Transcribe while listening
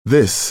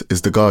This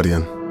is The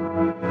Guardian.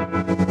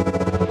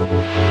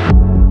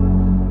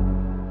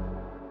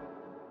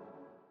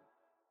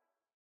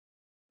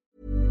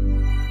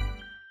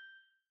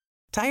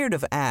 Tired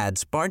of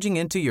ads barging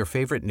into your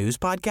favorite news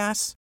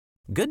podcasts?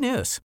 Good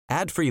news.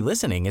 Ad-free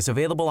listening is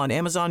available on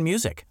Amazon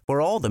Music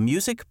for all the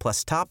music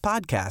plus top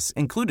podcasts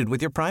included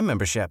with your Prime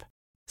membership.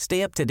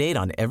 Stay up to date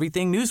on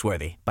everything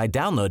newsworthy by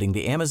downloading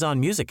the Amazon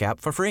Music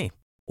app for free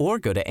or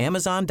go to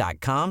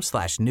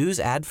amazon.com/news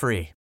ad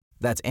free.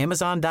 That's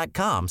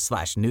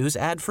amazon.com/news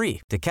ad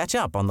free to catch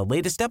up on the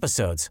latest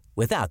episodes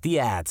without the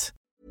ads.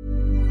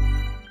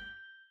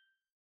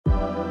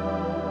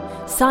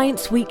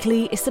 Science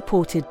Weekly is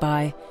supported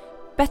by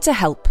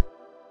BetterHelp.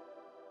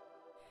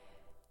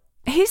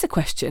 Here's a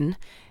question.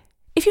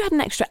 If you had an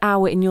extra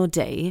hour in your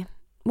day,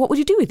 what would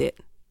you do with it?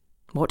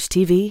 Watch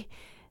TV?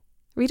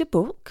 Read a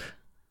book?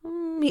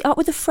 Meet up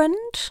with a friend?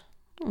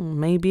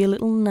 Maybe a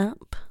little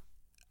nap?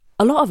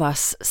 A lot of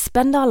us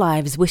spend our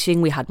lives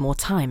wishing we had more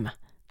time.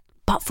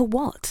 But for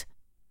what?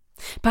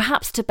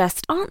 Perhaps to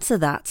best answer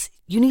that,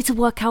 you need to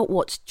work out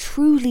what's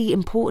truly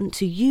important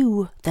to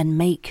you, then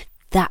make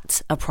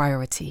that a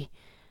priority.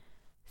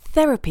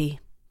 Therapy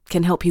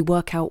can help you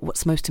work out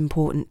what's most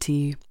important to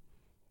you.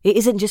 It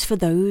isn't just for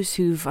those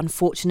who've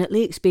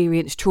unfortunately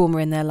experienced trauma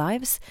in their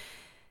lives.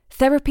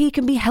 Therapy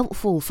can be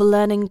helpful for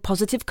learning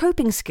positive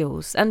coping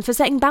skills and for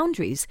setting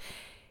boundaries.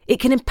 It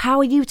can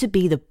empower you to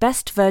be the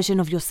best version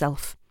of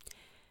yourself.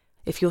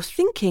 If you're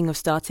thinking of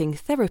starting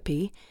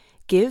therapy,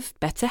 give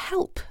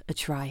BetterHelp a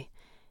try.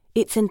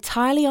 It's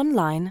entirely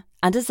online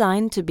and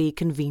designed to be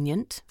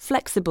convenient,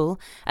 flexible,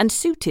 and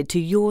suited to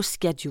your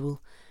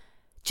schedule.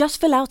 Just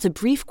fill out a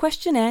brief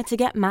questionnaire to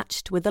get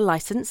matched with a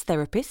licensed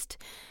therapist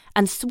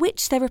and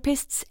switch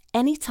therapists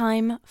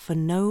anytime for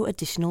no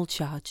additional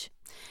charge.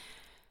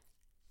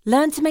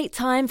 Learn to make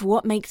time for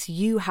what makes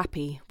you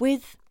happy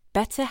with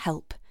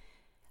BetterHelp.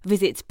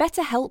 Visit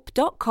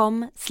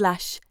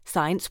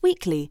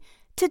betterhelp.com/scienceweekly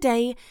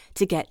today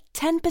to get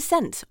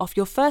 10% off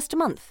your first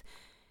month.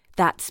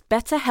 That's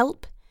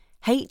BetterHelp,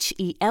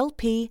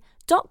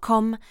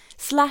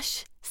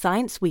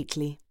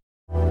 HELP.com/scienceweekly.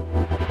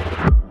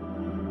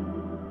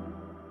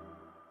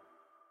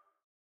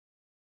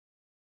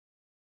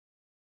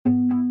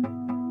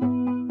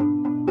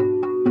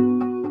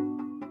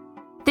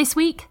 This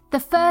week, the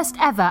first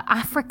ever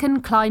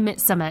African Climate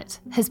Summit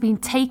has been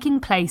taking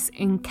place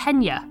in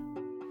Kenya.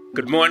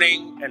 Good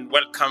morning and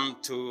welcome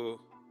to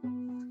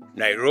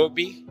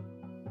Nairobi.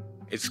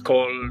 It's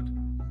called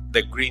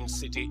the Green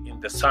City in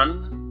the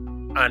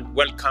Sun, and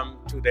welcome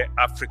to the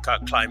Africa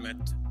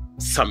Climate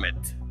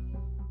Summit.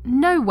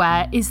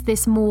 Nowhere is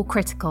this more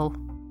critical.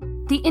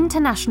 The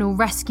International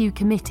Rescue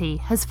Committee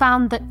has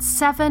found that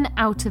 7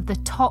 out of the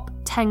top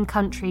 10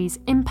 countries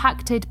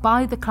impacted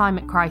by the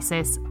climate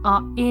crisis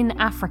are in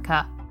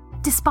Africa,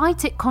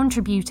 despite it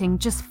contributing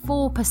just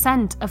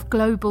 4% of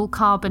global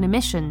carbon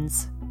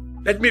emissions.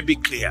 Let me be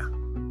clear.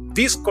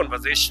 These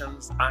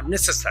conversations are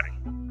necessary.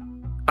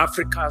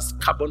 Africa's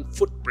carbon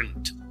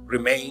footprint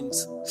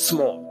remains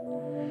small,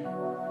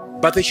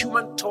 but the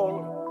human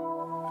toll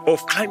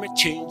of climate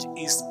change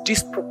is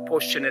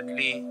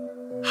disproportionately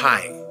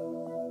high.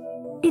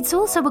 It's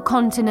also a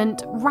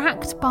continent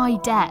racked by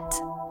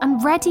debt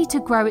and ready to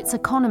grow its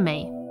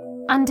economy.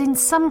 And in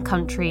some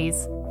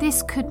countries,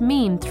 this could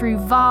mean through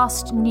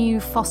vast new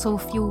fossil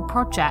fuel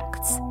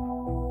projects.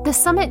 The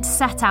summit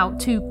set out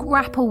to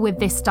grapple with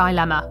this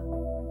dilemma.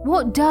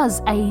 What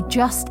does a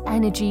just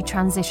energy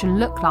transition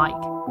look like?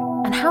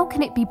 And how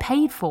can it be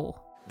paid for?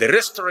 The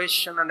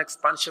restoration and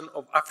expansion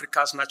of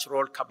Africa's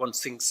natural carbon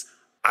sinks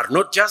are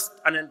not just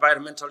an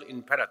environmental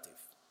imperative.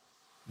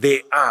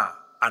 They are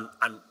an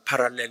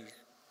unparalleled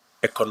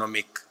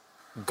economic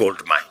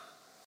goldmine.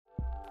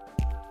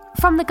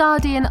 From The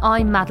Guardian,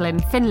 I'm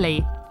Madeline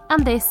Finlay,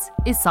 and this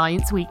is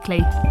Science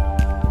Weekly.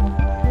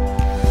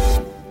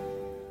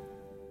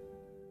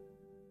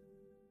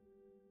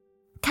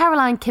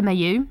 Caroline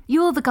Kimayu,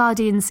 you're The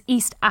Guardian's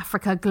East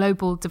Africa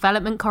Global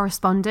Development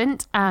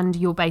Correspondent, and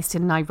you're based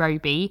in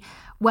Nairobi,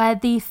 where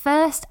the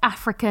first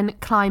African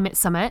Climate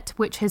Summit,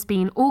 which has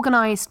been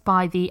organised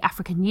by the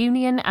African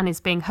Union and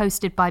is being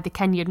hosted by the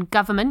Kenyan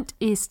government,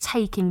 is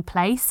taking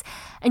place.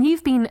 And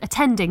you've been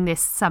attending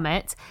this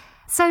summit.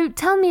 So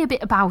tell me a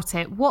bit about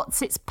it.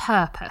 What's its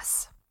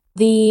purpose?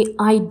 The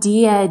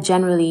idea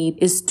generally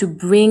is to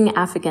bring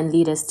African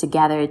leaders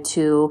together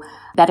to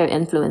better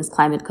influence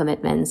climate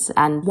commitments.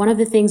 And one of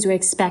the things we're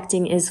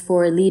expecting is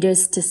for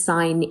leaders to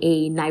sign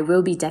a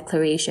Nairobi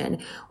Declaration,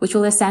 which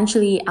will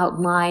essentially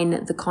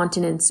outline the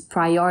continent's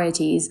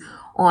priorities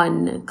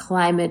on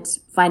climate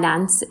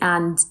finance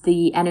and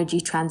the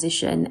energy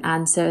transition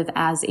and serve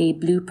as a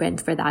blueprint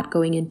for that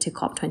going into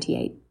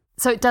COP28.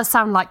 So it does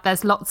sound like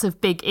there's lots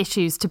of big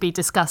issues to be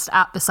discussed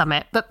at the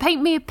summit, but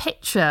paint me a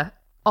picture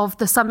of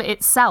the summit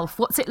itself.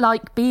 What's it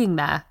like being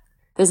there?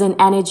 There's an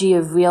energy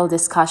of real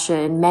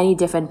discussion, many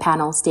different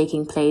panels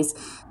taking place.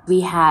 We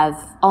have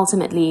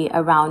ultimately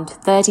around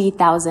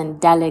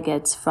 30,000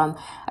 delegates from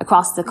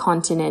across the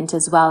continent,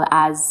 as well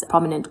as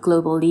prominent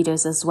global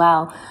leaders as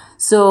well.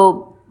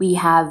 So We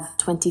have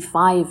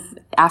 25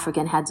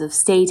 African heads of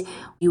state,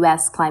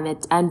 U.S.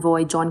 climate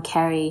envoy John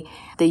Kerry,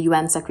 the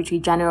UN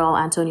Secretary General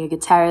Antonio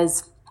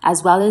Guterres,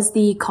 as well as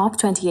the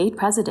COP28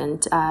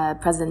 president,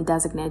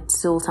 President-designate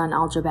Sultan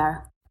Al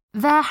Jaber.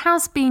 There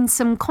has been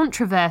some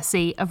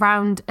controversy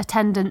around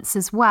attendance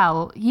as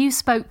well. You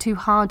spoke to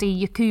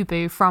Hadi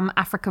Yakubu from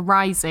Africa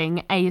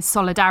Rising, a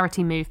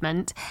solidarity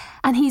movement,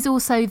 and he's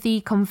also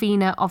the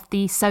convener of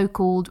the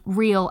so-called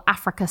Real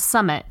Africa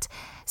Summit.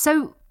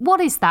 So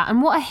what is that,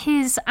 and what are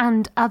his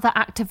and other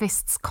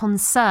activists'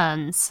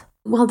 concerns?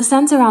 Well, the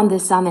sense around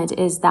this summit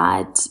is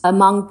that,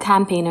 among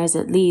campaigners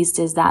at least,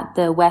 is that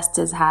the West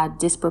has had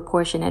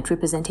disproportionate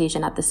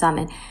representation at the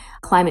summit.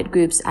 Climate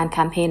groups and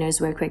campaigners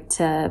were quick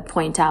to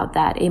point out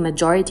that a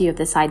majority of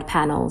the side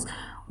panels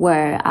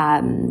were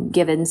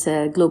given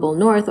to Global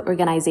North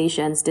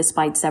organizations,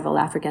 despite several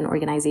African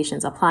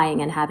organizations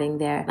applying and having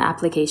their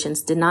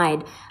applications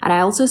denied. And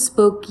I also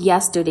spoke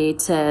yesterday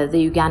to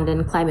the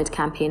Ugandan climate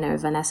campaigner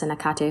Vanessa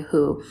Nakate,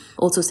 who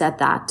also said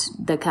that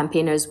the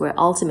campaigners were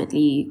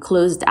ultimately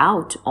closed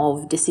out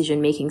of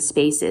decision-making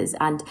spaces.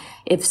 And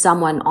if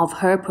someone of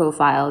her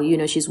profile,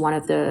 she's one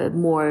of the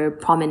more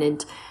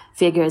prominent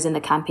figures in the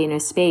campaigner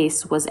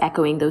space, was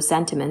echoing those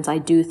sentiments, I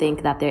do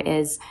think that there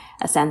is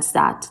a sense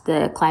that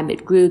the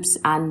climate groups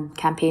and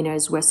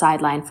campaigners were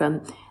sidelined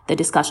from the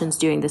discussions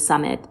during the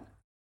summit.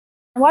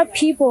 What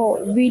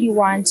people really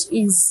want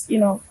is,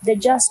 the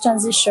just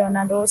transition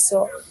and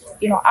also,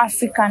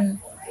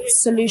 African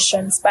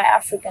solutions by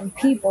African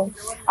people.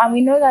 And we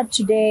know that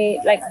today,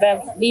 there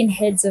have been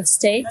heads of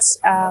state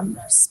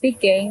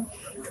speaking,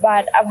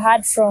 but I've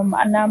heard from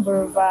a number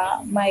of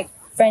my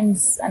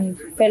friends and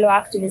fellow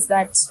activists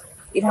that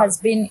it has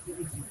been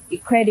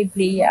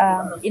incredibly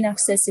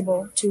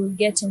inaccessible to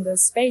get in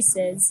those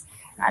spaces.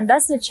 And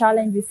that's the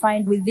challenge we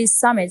find with these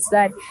summits,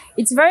 that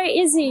it's very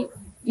easy,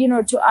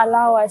 to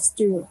allow us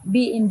to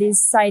be in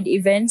these side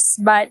events,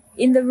 but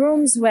in the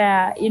rooms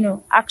where,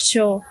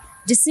 actual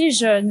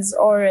decisions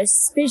or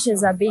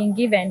speeches are being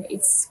given,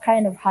 it's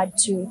kind of hard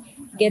to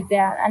get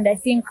there. And I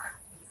think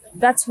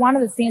that's one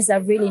of the things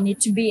that really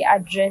need to be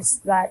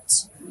addressed, that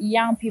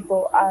young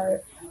people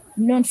are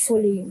not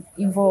fully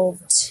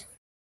involved.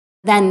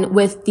 Then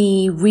with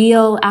the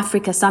Real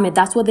Africa Summit,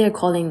 that's what they're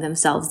calling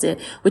themselves,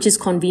 which is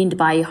convened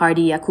by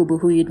Hadi Yakubu,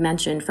 who you'd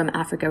mentioned from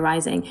Africa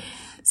Rising,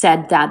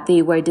 said that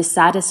they were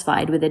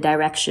dissatisfied with the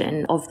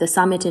direction of the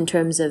summit in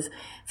terms of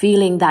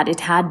feeling that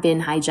it had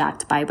been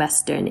hijacked by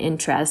Western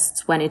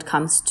interests when it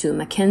comes to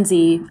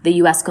McKinsey, the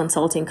US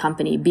consulting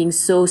company, being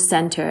so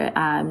center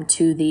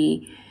to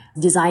the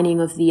designing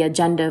of the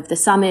agenda of the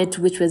summit,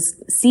 which was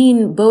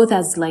seen both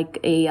as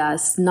a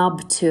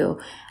snub to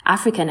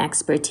African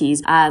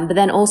expertise. But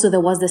then also there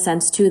was the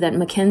sense too that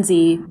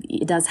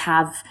McKinsey does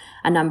have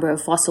a number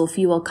of fossil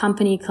fuel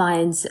company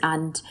clients,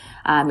 and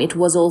it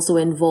was also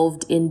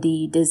involved in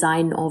the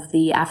design of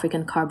the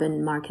African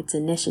Carbon Markets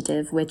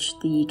Initiative, which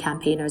the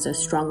campaigners are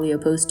strongly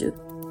opposed to.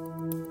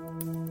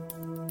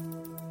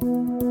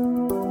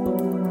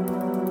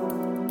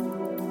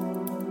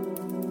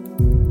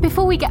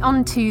 Before we get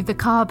on to the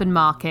carbon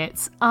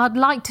markets, I'd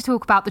like to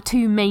talk about the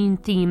two main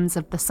themes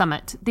of the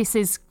summit. This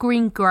is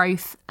green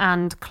growth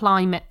and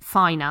climate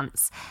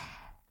finance.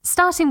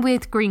 Starting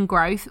with green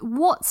growth,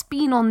 what's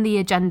been on the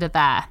agenda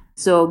there?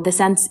 So the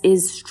sense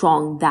is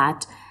strong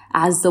that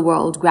as the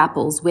world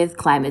grapples with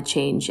climate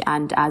change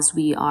and as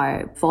we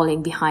are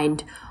falling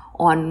behind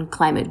on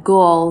climate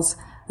goals,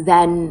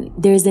 then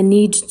there's a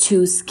need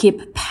to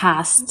skip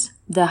past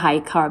the high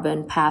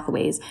carbon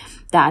pathways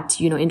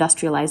that,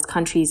 industrialized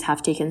countries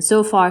have taken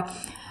so far.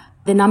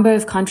 The number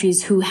of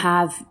countries who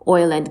have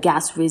oil and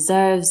gas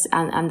reserves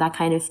and that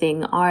kind of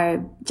thing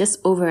are just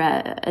over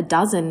a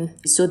dozen.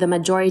 So the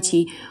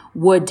majority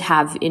would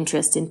have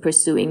interest in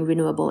pursuing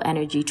renewable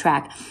energy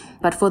track.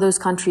 But for those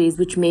countries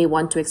which may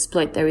want to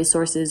exploit their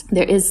resources,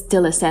 there is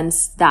still a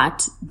sense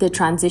that the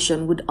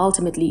transition would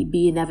ultimately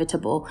be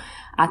inevitable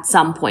at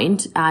some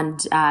point,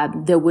 and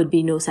there would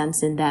be no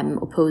sense in them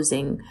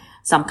opposing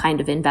some kind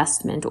of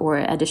investment or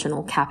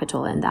additional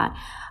capital in that.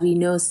 We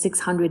know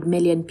 600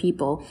 million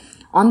people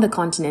on the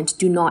continent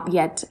do not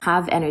yet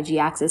have energy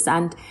access,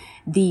 and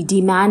the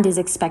demand is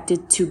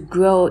expected to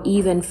grow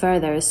even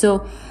further.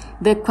 So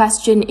the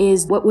question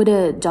is, what would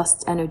a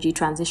just energy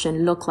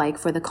transition look like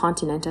for the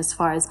continent as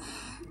far as,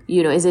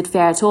 is it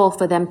fair at all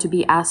for them to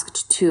be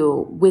asked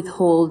to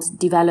withhold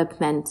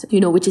development,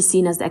 which is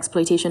seen as the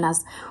exploitation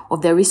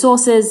of their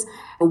resources,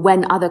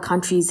 when other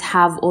countries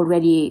have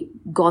already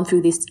gone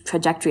through this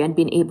trajectory and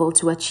been able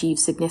to achieve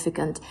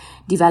significant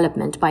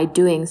development by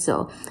doing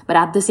so. But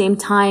at the same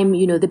time,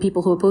 the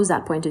people who oppose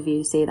that point of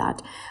view say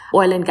that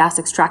oil and gas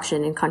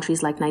extraction in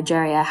countries like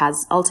Nigeria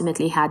has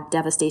ultimately had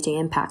devastating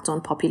impacts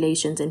on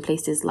populations in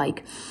places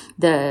like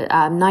the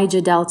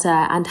Niger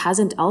Delta, and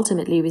hasn't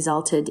ultimately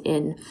resulted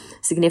in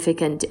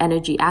significant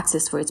energy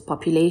access for its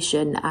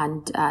population.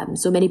 And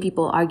so many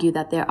people argue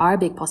that there are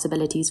big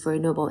possibilities for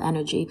renewable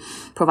energy,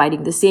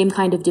 providing the same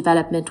kind of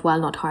development while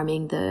not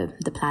harming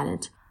the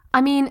planet. I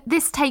mean,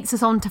 this takes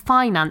us on to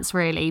finance,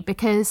 really,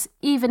 because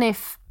even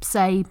if,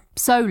 say,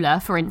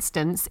 solar, for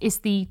instance, is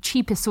the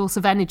cheapest source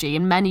of energy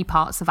in many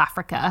parts of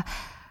Africa,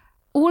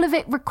 all of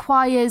it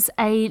requires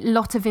a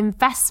lot of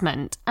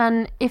investment.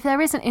 And if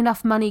there isn't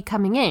enough money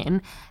coming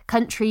in,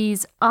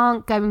 countries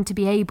aren't going to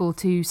be able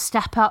to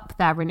step up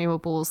their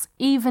renewables,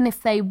 even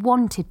if they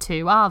wanted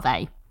to, are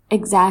they?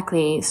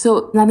 Exactly.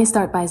 So let me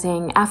start by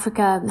saying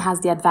Africa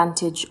has the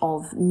advantage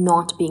of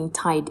not being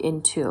tied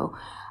into,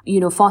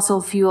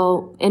 fossil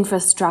fuel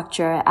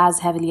infrastructure as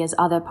heavily as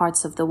other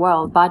parts of the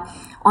world. But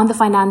on the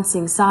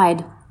financing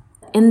side,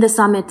 in the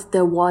summit,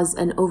 there was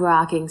an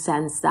overarching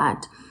sense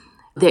that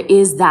there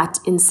is that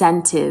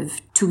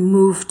incentive to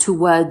move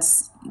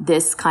towards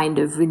this kind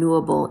of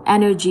renewable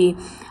energy.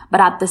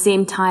 But at the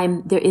same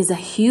time, there is a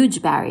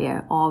huge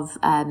barrier of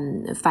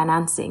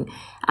financing.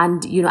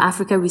 And,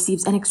 Africa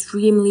receives an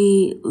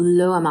extremely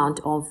low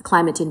amount of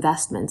climate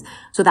investment.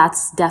 So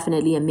that's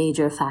definitely a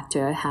major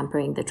factor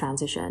hampering the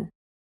transition.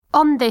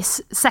 On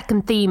this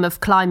second theme of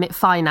climate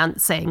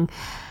financing,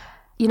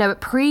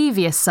 at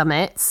previous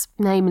summits,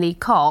 namely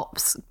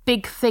COPs,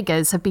 big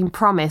figures have been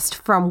promised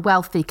from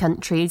wealthy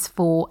countries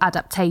for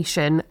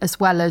adaptation as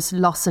well as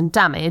loss and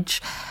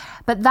damage.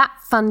 But that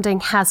funding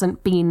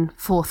hasn't been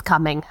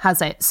forthcoming,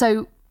 has it?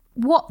 So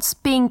what's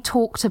being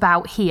talked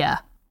about here?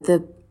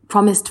 The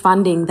promised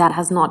funding that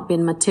has not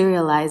been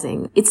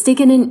materializing. It's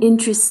taken an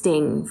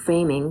interesting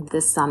framing,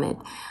 this summit.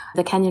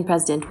 The Kenyan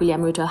president,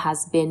 William Ruto,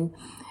 has been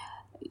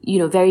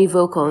very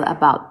vocal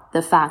about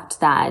the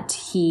fact that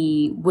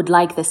he would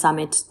like the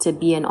summit to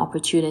be an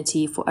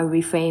opportunity for a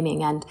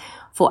reframing and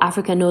for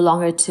Africa no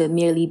longer to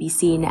merely be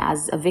seen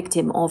as a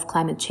victim of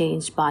climate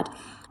change, but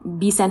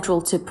be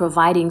central to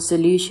providing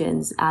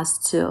solutions as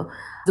to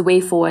the way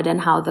forward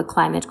and how the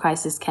climate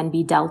crisis can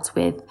be dealt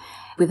with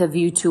a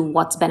view to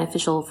what's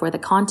beneficial for the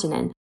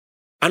continent.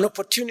 An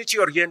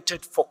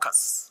opportunity-oriented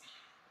focus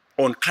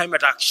on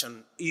climate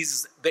action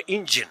is the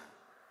engine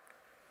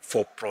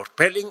for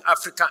propelling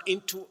Africa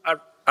into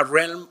a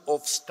realm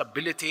of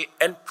stability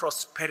and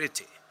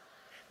prosperity.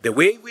 The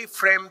way we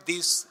frame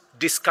these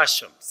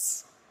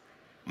discussions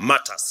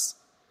matters.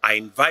 I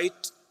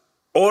invite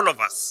all of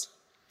us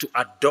to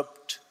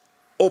adopt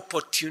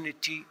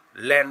opportunity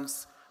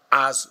lens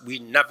as we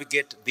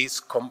navigate these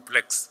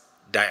complex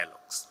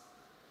dialogues.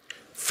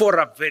 For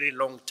a very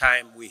long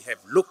time, we have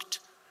looked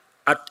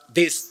at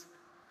this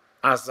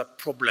as a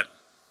problem.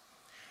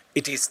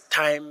 It is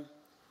time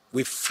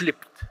we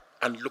flipped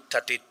and looked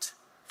at it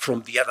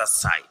from the other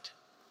side.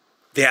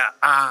 There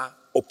are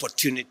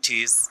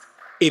opportunities,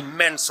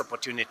 immense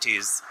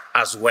opportunities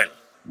as well.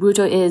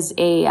 Ruto is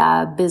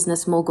a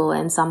business mogul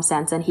in some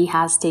sense, and he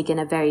has taken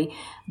a very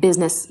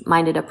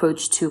business-minded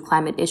approach to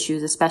climate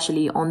issues,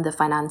 especially on the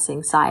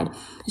financing side,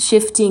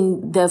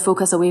 shifting the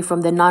focus away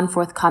from the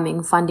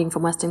non-forthcoming funding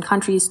from Western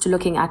countries to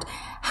looking at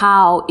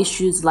how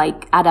issues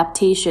like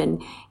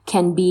adaptation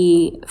can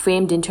be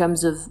framed in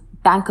terms of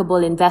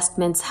bankable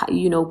investments.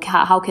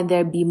 How can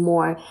there be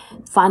more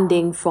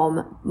funding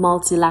from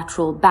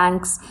multilateral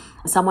banks?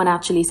 Someone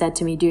actually said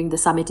to me during the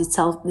summit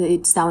itself,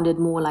 it sounded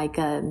more like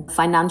a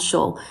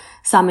financial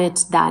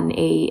summit than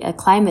a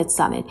climate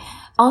summit.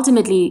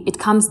 Ultimately, it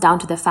comes down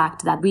to the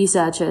fact that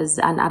researchers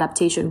and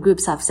adaptation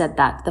groups have said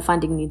that the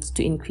funding needs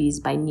to increase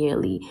by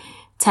nearly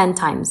 10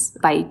 times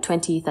by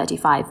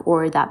 2035,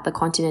 or that the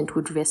continent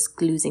would risk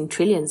losing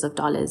trillions of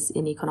dollars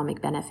in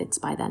economic benefits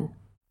by then.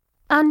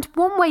 And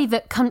one way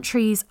that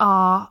countries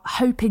are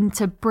hoping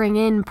to bring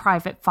in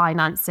private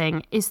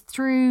financing is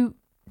through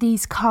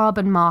these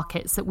carbon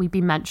markets that we've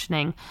been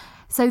mentioning.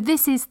 So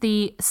this is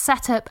the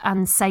setup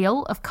and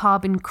sale of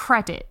carbon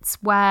credits,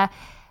 where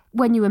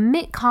when you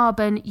emit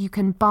carbon, you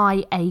can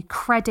buy a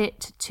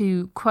credit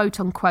to quote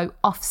unquote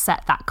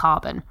offset that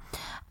carbon.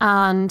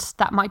 And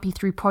that might be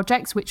through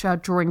projects which are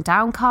drawing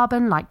down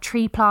carbon, like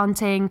tree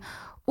planting,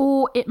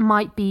 or it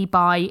might be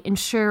by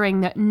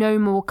ensuring that no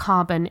more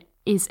carbon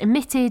is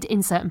emitted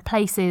in certain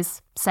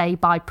places, say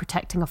by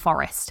protecting a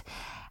forest.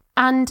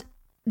 And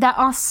there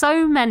are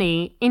so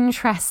many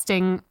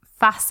interesting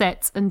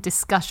facets and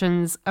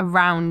discussions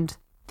around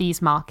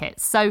these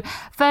markets. So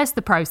first,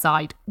 the pro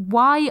side.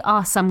 Why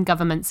are some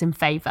governments in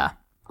favour?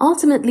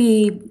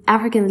 Ultimately,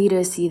 African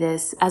leaders see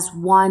this as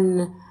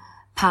one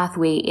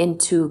pathway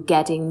into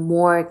getting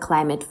more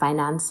climate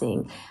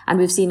financing. And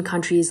we've seen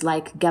countries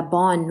like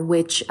Gabon,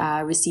 which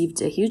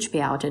received a huge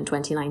payout in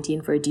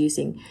 2019 for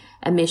reducing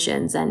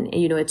emissions. And,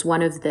 it's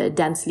one of the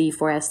densely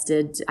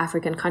forested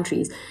African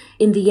countries.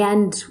 In the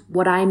end,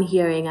 what I'm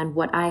hearing and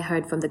what I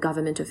heard from the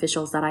government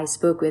officials that I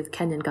spoke with,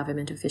 Kenyan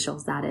government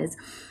officials, that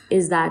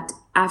is that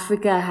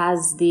Africa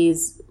has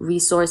these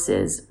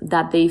resources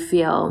that they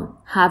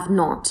feel have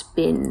not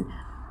been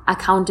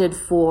accounted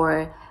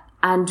for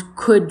and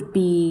could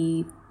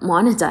be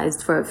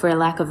monetized, for a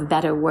lack of a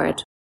better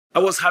word. I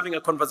was having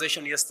a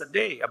conversation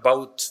yesterday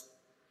about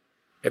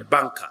a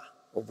banker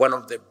of one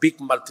of the big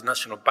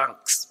multinational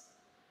banks,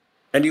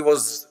 and he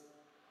was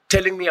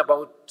telling me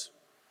about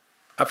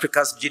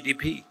Africa's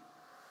GDP.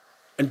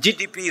 And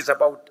GDP is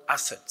about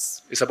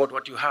assets. It's about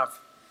what you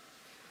have.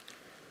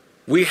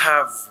 We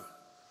have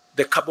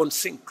the carbon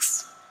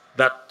sinks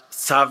that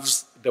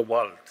serves the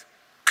world,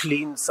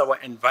 cleans our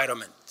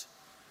environment,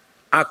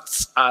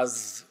 acts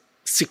as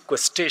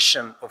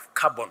sequestration of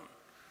carbon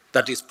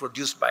that is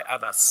produced by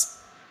others.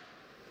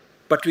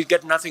 But we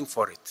get nothing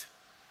for it.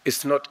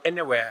 It's not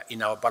anywhere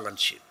in our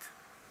balance sheet.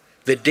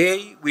 The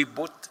day we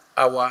put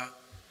our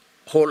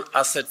whole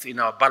assets in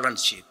our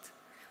balance sheet,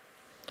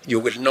 you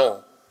will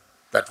know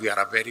that we are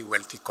a very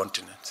wealthy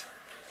continent.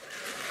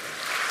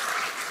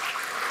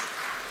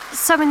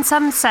 So in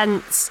some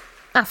sense,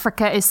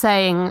 Africa is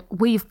saying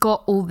we've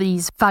got all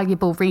these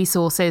valuable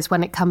resources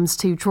when it comes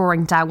to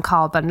drawing down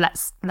carbon.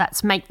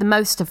 Let's make the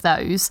most of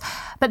those.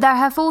 But there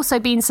have also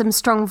been some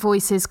strong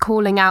voices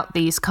calling out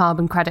these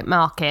carbon credit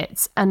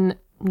markets, and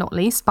not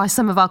least by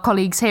some of our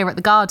colleagues here at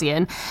The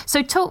Guardian.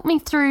 So talk me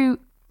through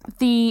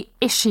the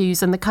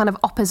issues and the kind of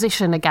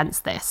opposition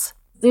against this.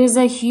 There's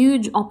a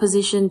huge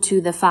opposition to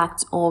the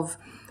fact of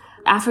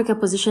Africa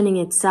positioning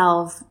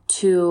itself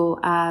to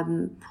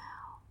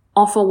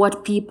offer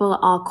what people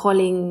are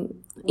calling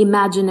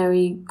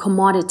imaginary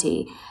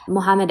commodity.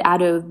 Mohamed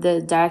Addo,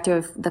 the director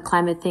of the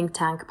climate think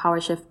tank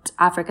PowerShift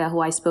Africa,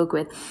 who I spoke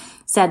with,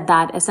 said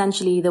that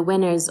essentially the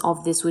winners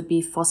of this would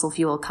be fossil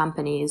fuel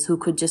companies who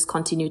could just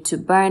continue to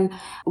burn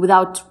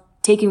without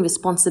taking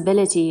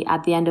responsibility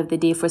at the end of the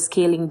day for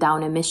scaling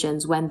down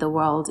emissions when the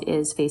world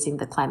is facing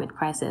the climate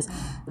crisis.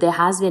 There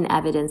has been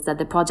evidence that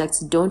the projects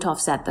don't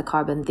offset the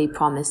carbon they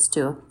promise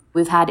to.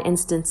 We've had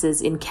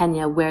instances in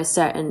Kenya where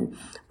certain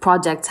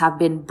projects have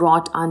been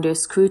brought under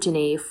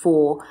scrutiny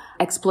for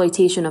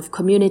exploitation of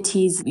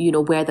communities,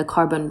 where the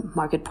carbon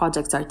market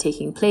projects are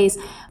taking place.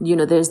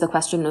 There's the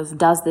question of,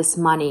 does this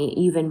money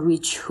even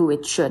reach who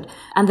it should?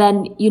 And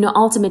then,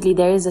 ultimately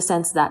there is a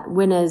sense that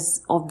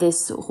winners of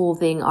this whole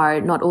thing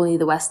are not only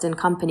the Western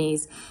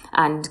companies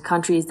and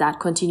countries that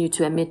continue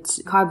to emit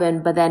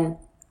carbon, but then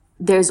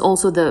there's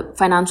also the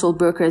financial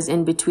brokers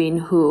in between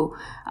who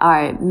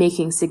are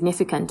making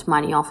significant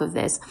money off of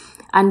this.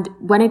 And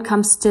when it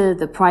comes to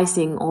the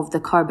pricing of the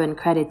carbon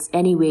credits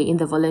anyway in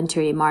the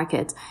voluntary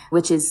market,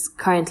 which is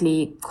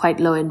currently quite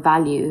low in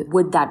value,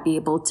 would that be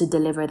able to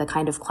deliver the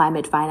kind of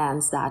climate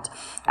finance that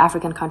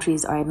African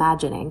countries are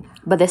imagining?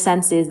 But the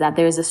sense is that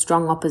there is a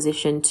strong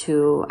opposition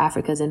to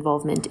Africa's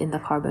involvement in the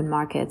carbon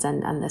markets,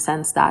 and the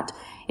sense that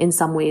in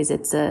some ways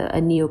it's a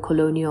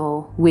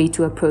neo-colonial way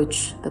to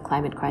approach the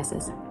climate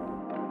crisis.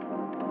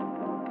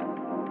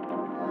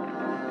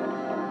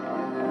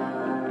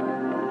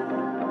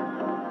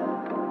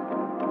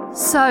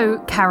 So,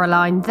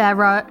 Caroline,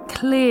 there are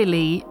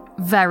clearly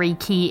very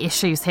key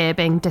issues here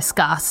being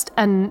discussed,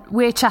 and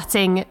we're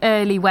chatting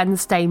early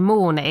Wednesday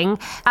morning.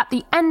 At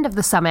the end of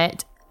the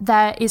summit,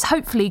 there is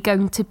hopefully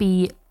going to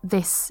be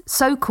this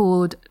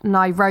so-called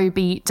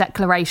Nairobi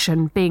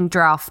Declaration being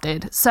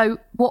drafted. So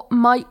what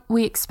might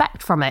we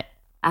expect from it?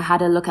 I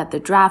had a look at the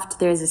draft.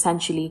 There is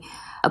essentially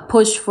a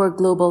push for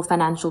global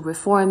financial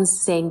reforms,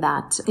 saying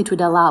that it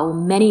would allow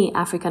many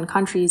African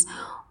countries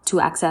to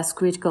access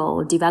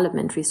critical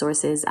development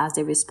resources as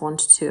they respond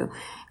to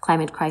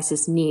climate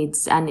crisis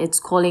needs. And it's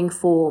calling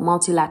for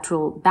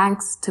multilateral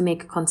banks to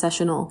make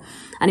concessional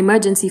and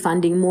emergency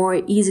funding more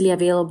easily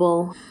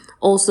available.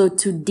 Also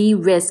to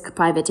de-risk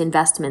private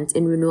investment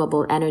in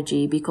renewable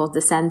energy, because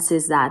the sense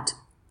is that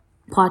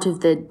part of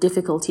the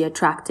difficulty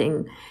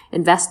attracting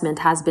investment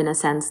has been a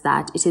sense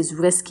that it is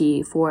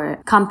risky for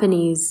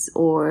companies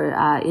or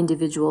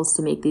individuals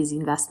to make these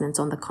investments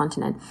on the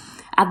continent.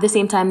 At the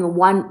same time,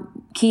 one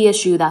key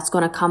issue that's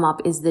going to come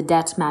up is the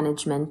debt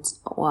management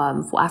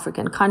for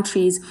African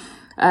countries,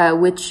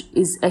 which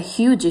is a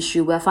huge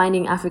issue. We're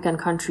finding African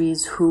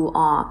countries who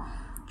are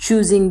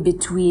choosing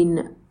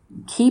between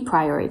key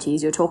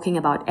priorities. You're talking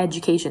about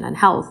education and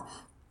health,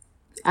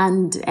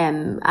 and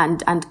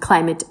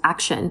climate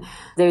action.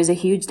 There is a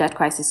huge debt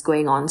crisis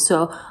going on.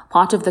 So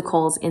part of the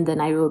calls in the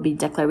Nairobi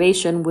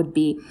Declaration would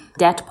be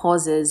debt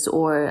pauses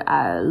or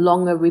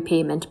longer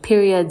repayment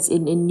periods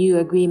in new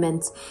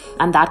agreements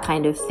and that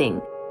kind of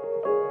thing.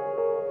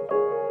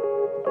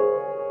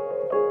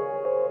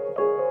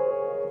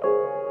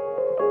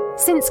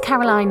 Since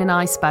Caroline and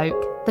I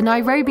spoke, the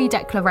Nairobi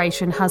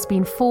Declaration has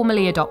been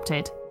formally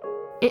adopted.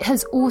 It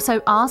has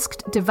also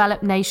asked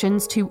developed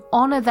nations to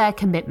honour their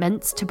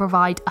commitments to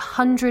provide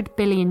 $100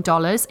 billion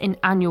in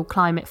annual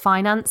climate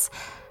finance,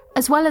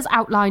 as well as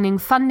outlining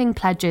funding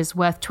pledges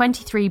worth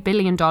 $23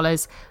 billion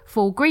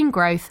for green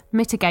growth,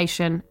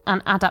 mitigation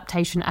and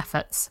adaptation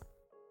efforts.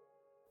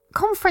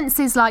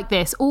 Conferences like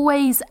this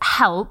always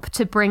help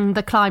to bring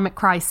the climate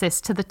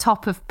crisis to the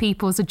top of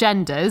people's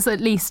agendas, at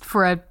least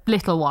for a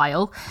little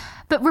while.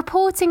 But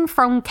reporting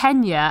from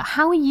Kenya,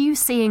 how are you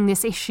seeing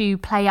this issue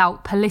play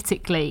out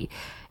politically?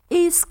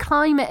 Is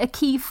climate a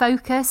key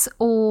focus,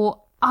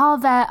 or are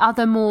there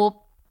other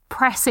more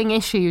pressing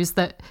issues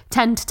that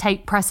tend to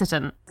take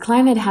precedent?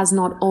 Climate has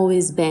not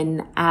always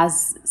been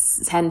as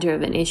center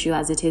of an issue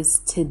as it is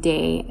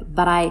today,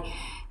 but I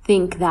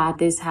think that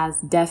this has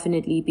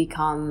definitely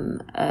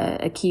become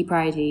a key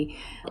priority.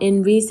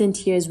 In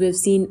recent years, we've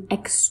seen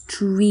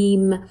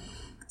extreme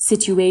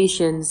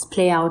situations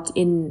play out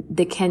in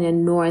the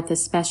Kenyan north,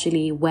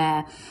 especially,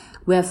 where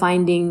we're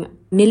finding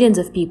millions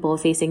of people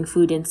facing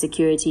food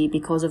insecurity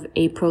because of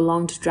a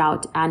prolonged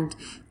drought. And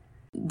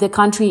the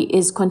country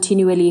is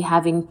continually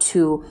having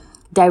to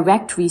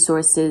direct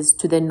resources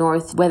to the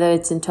north, whether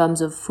it's in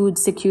terms of food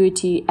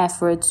security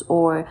efforts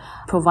or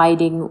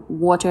providing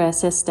water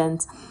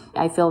assistance.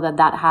 I feel that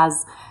that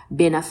has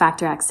been a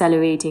factor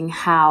accelerating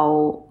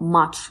how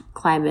much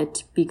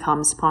climate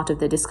becomes part of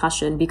the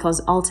discussion,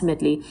 because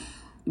ultimately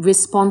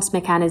response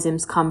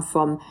mechanisms come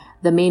from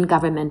the main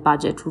government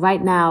budget.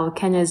 Right now,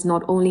 Kenya is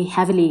not only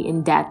heavily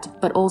in debt,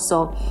 but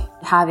also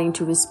having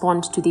to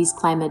respond to these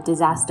climate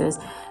disasters.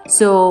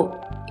 So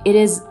it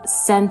is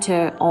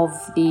center of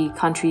the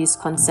country's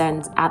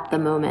concerns at the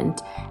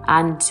moment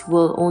and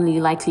will only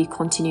likely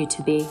continue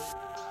to be.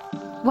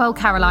 Well,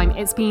 Caroline,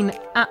 it's been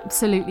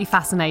absolutely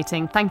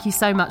fascinating. Thank you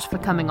so much for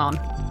coming on.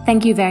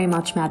 Thank you very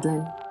much,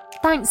 Madeline.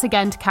 Thanks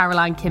again to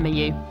Caroline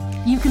Kimayu.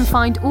 You can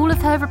find all of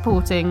her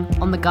reporting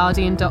on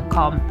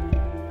theguardian.com.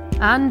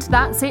 And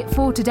that's it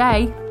for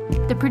today.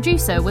 The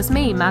producer was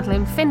me,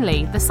 Madeline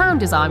Finlay. The sound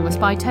design was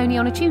by Tony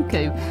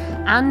Onachuku.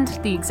 And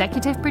the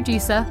executive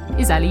producer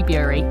is Ellie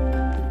Bury.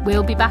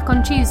 We'll be back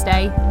on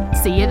Tuesday.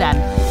 See you then.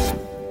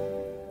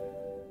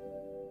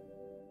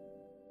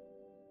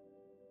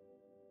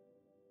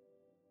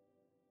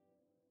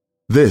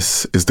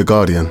 This is The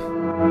Guardian.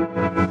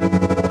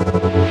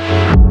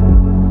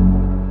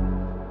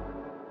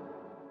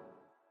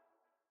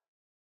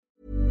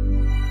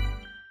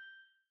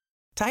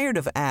 Tired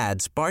of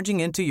ads barging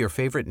into your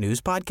favorite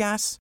news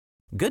podcasts?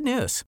 Good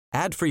news.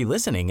 Ad-free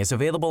listening is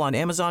available on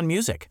Amazon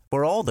Music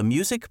for all the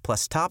music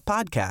plus top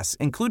podcasts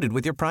included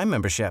with your Prime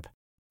membership.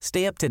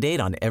 Stay up to date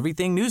on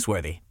everything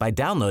newsworthy by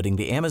downloading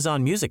the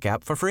Amazon Music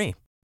app for free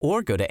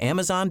or go to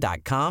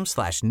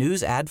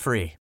amazon.com/news ad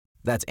free.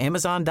 That's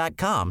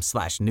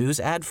amazon.com/news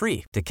ad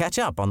free to catch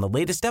up on the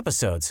latest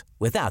episodes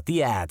without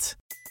the ads.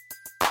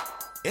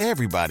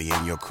 Everybody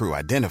in your crew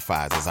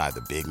identifies as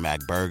either Big Mac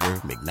Burger,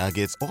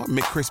 McNuggets, or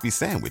McCrispy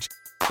Sandwich.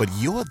 But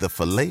you're the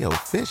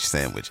Filet-O-Fish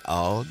Sandwich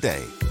all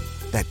day.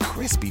 That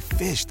crispy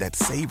fish, that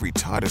savory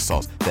tartar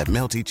sauce, that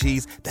melty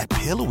cheese, that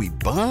pillowy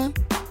bun.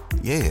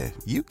 Yeah,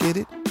 you get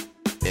it.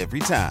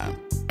 Every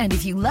time. And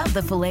if you love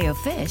the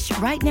Filet-O-Fish,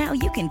 right now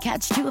you can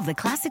catch two of the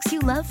classics you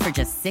love for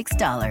just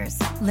 $6.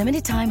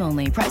 Limited time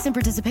only. Price and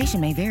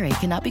participation may vary.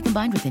 Cannot be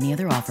combined with any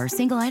other offer.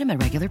 Single item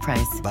at regular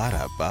price.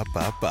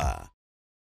 Ba-da-ba-ba-ba.